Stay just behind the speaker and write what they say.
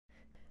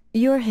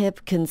Your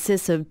hip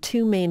consists of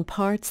two main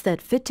parts that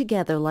fit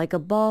together like a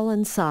ball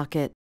and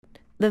socket: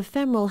 the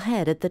femoral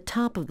head at the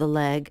top of the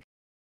leg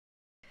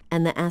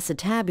and the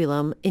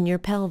acetabulum in your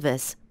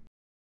pelvis.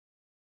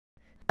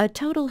 A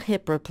total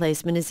hip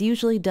replacement is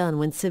usually done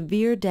when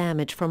severe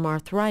damage from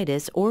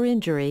arthritis or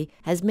injury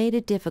has made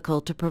it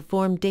difficult to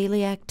perform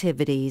daily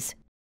activities.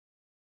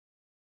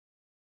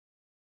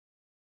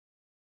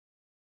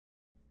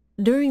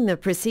 During the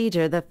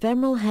procedure, the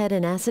femoral head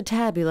and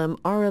acetabulum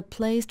are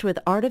replaced with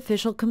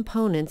artificial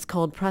components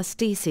called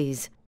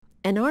prostheses.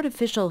 An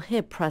artificial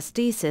hip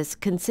prosthesis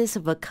consists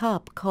of a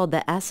cup called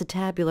the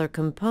acetabular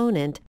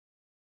component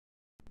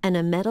and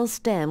a metal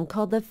stem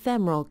called the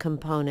femoral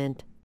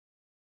component.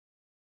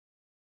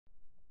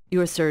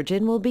 Your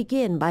surgeon will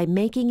begin by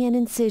making an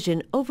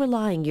incision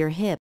overlying your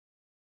hip,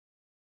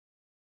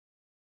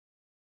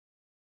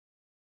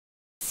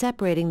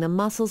 separating the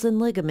muscles and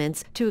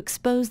ligaments to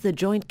expose the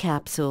joint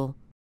capsule.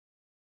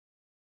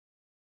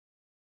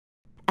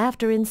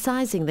 After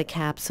incising the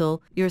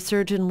capsule, your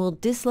surgeon will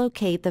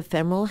dislocate the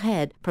femoral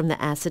head from the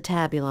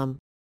acetabulum.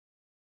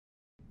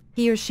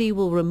 He or she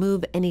will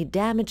remove any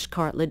damaged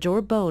cartilage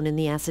or bone in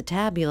the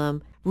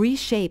acetabulum,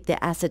 reshape the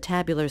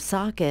acetabular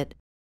socket,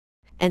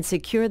 and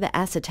secure the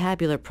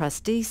acetabular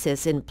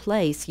prosthesis in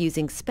place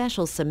using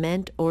special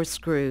cement or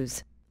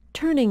screws.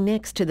 Turning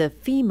next to the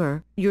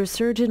femur, your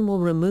surgeon will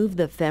remove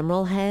the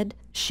femoral head,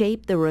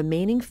 shape the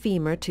remaining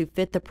femur to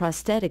fit the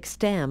prosthetic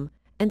stem,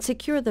 and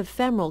secure the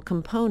femoral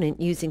component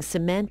using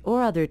cement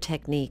or other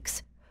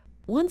techniques.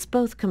 Once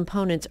both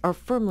components are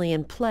firmly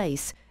in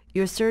place,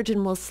 your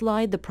surgeon will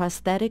slide the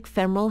prosthetic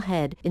femoral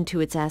head into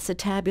its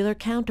acetabular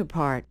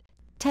counterpart,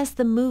 test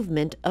the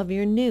movement of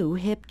your new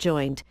hip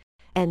joint,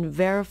 and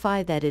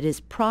verify that it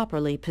is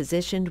properly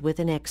positioned with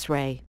an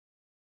X-ray.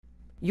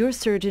 Your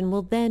surgeon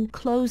will then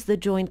close the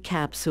joint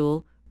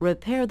capsule,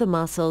 repair the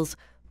muscles,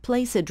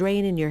 place a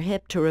drain in your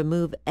hip to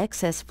remove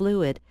excess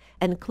fluid,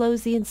 and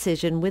close the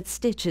incision with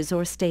stitches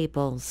or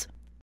staples.